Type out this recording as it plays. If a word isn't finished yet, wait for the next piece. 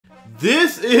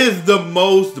This is the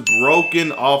most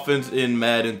broken offense in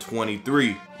Madden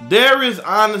 23. There is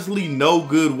honestly no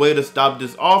good way to stop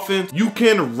this offense. You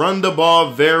can run the ball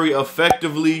very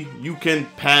effectively. You can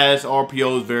pass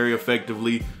RPOs very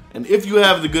effectively. And if you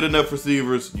have the good enough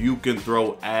receivers, you can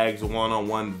throw ags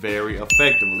one-on-one very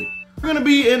effectively. We're gonna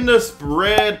be in the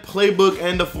spread playbook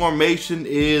and the formation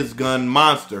is gun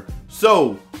monster.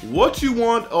 So what you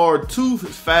want are two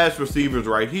fast receivers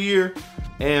right here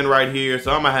and right here.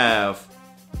 So I'm gonna have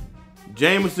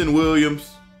Jameson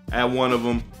Williams at one of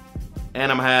them,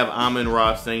 and I'm gonna have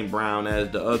Amon-Ra St. Brown as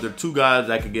the other two guys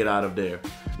that could get out of there.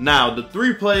 Now, the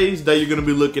three plays that you're gonna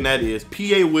be looking at is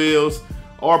PA wheels,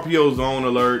 RPO zone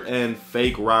alert, and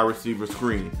fake wide receiver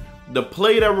screen. The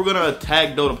play that we're gonna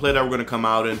attack though, the play that we're gonna come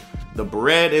out in, the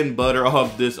bread and butter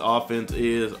of this offense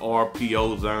is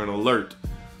RPO zone alert.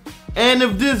 And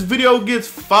if this video gets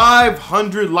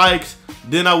 500 likes,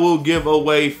 then I will give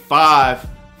away 5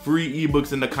 free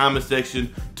ebooks in the comment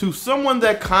section to someone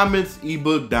that comments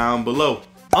ebook down below.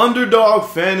 Underdog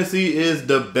Fantasy is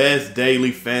the best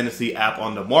daily fantasy app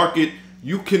on the market.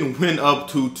 You can win up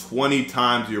to 20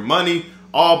 times your money,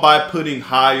 all by putting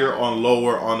higher or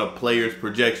lower on a player's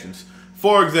projections.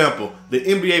 For example, the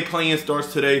NBA play-in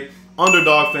starts today.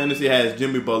 Underdog Fantasy has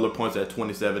Jimmy Butler points at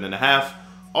 27.5.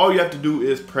 All you have to do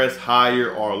is press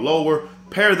higher or lower,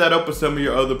 pair that up with some of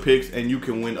your other picks, and you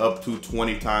can win up to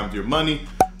 20 times your money.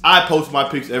 I post my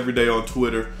picks every day on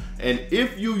Twitter, and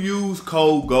if you use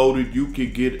code GOATED, you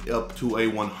can get up to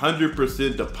a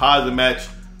 100% deposit match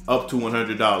up to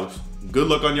 $100. Good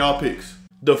luck on y'all picks.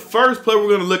 The first play we're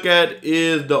going to look at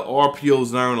is the RPO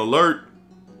zone alert.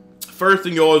 First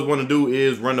thing you always want to do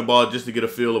is run the ball just to get a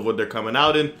feel of what they're coming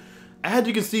out in. As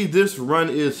you can see, this run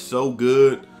is so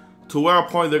good to where a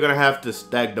point they're going to have to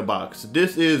stack the box.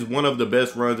 This is one of the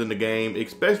best runs in the game,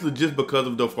 especially just because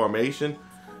of the formation,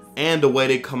 and the way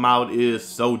they come out is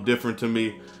so different to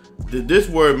me. This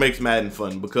word makes Madden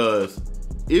fun, because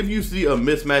if you see a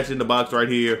mismatch in the box right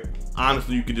here,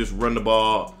 honestly, you can just run the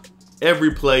ball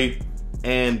every play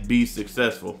and be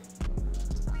successful.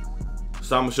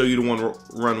 So I'm gonna show you the one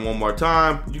run one more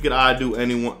time. You can ID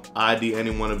any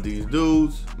one of these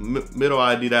dudes, middle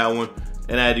ID that one,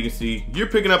 and as you can see, you're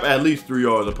picking up at least 3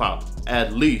 yards a pop,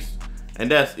 at least.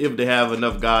 And that's if they have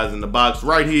enough guys in the box.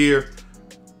 Right here,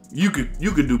 you could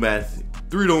do math.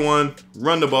 3-to-1,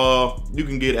 run the ball. You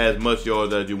can get as much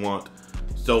yards as you want.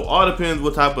 So all depends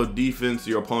what type of defense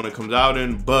your opponent comes out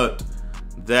in, but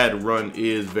that run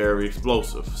is very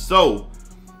explosive. So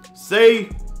say,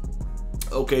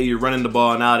 okay, you're running the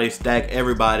ball, now they stack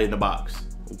everybody in the box.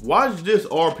 Watch this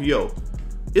RPO.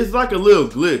 It's like a little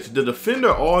glitch. The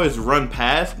defender always run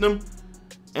past them,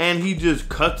 and he just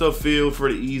cuts upfield for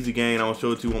the easy gain. I'm gonna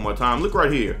show it to you one more time. Look right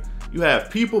here. You have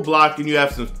people blocking, you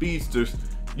have some speedsters.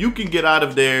 You can get out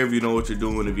of there if you know what you're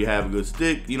doing, if you have a good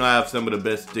stick. You know, I have some of the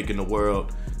best stick in the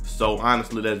world. So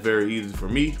honestly, that's very easy for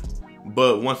me.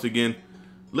 But once again,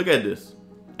 look at this.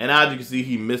 And as you can see,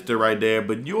 he missed it right there.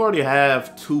 But you already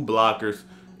have 2 blockers,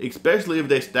 especially if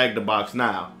they stack the box.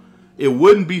 Now, it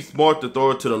wouldn't be smart to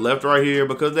throw it to the left right here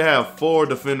because they have 4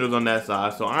 defenders on that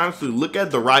side. So honestly, look at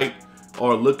the right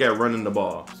or look at running the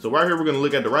ball. So right here, we're going to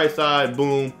look at the right side.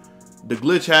 Boom. The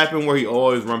glitch happened where he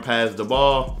always run past the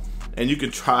ball. And you can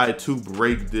try to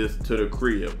break this to the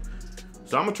crib.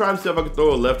 So I'm going to try to see if I can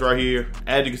throw a left right here.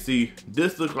 As you can see,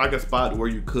 this looks like a spot where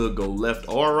you could go left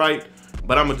or right.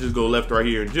 But I'm going to just go left right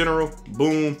here in general.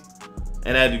 Boom.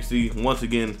 And as you can see, once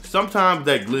again, sometimes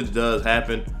that glitch does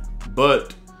happen.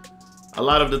 But a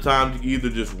lot of the times, you can either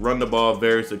just run the ball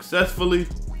very successfully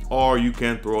or you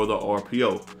can throw the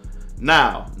RPO.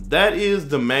 Now, that is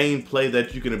the main play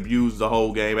that you can abuse the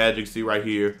whole game. As you can see right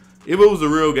here, if it was a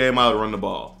real game, I would run the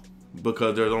ball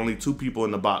because there's only 2 people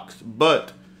in the box.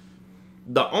 But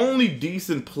the only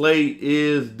decent play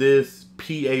is this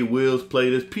PA wheels play.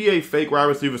 This PA fake wide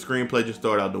receiver screen play just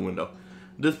throw it out the window.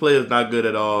 This play is not good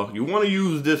at all. You want to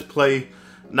use this play.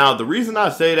 Now, the reason I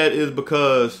say that is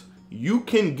because you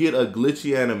can get a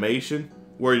glitchy animation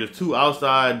where the 2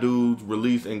 outside dudes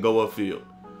release and go upfield.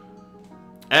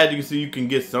 As you can see, you can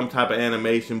get some type of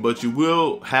animation, but you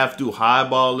will have to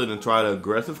highball it and try to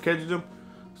aggressive catch them.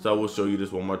 So I will show you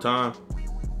this one more time.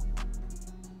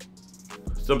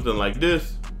 Something like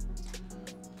this.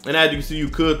 And as you can see, you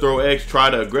could throw X, try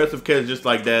to aggressive catch just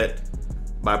like that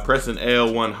by pressing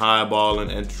L1 highballing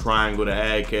and triangle to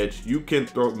ag catch. You can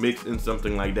mix in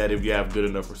something like that if you have good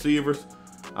enough receivers.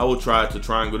 I will try to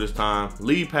triangle this time.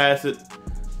 Lead pass it.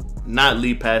 Not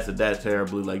lead pass it that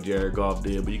terribly like Jared Goff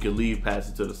did, but you can lead pass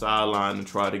it to the sideline and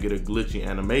try to get a glitchy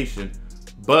animation.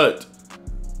 But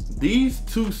These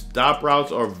two stop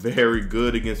routes are very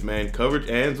good against man coverage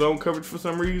and zone coverage for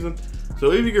some reason.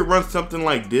 So if you can run something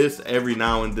like this every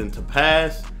now and then to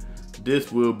pass,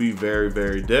 this will be very,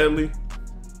 very deadly.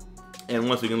 And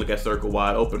once again, look at circle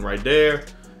wide open right there.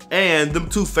 And them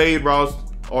two fade routes,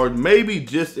 or maybe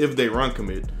just if they run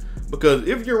commit. Because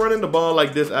if you're running the ball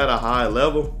like this at a high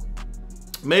level,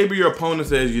 maybe your opponent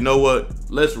says, you know what,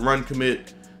 let's run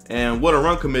commit. And what a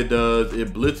run commit does,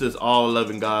 it blitzes all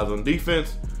 11 guys on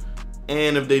defense.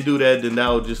 And if they do that, then that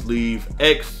will just leave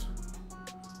X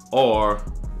or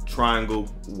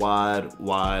triangle wide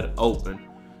open.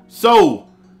 So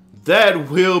that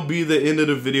will be the end of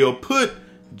the video. Put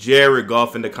Jared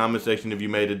Goff in the comment section if you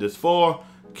made it this far.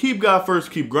 Keep God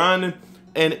first, keep grinding.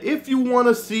 And if you want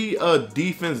to see a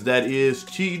defense that is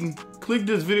cheating, click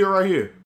this video right here.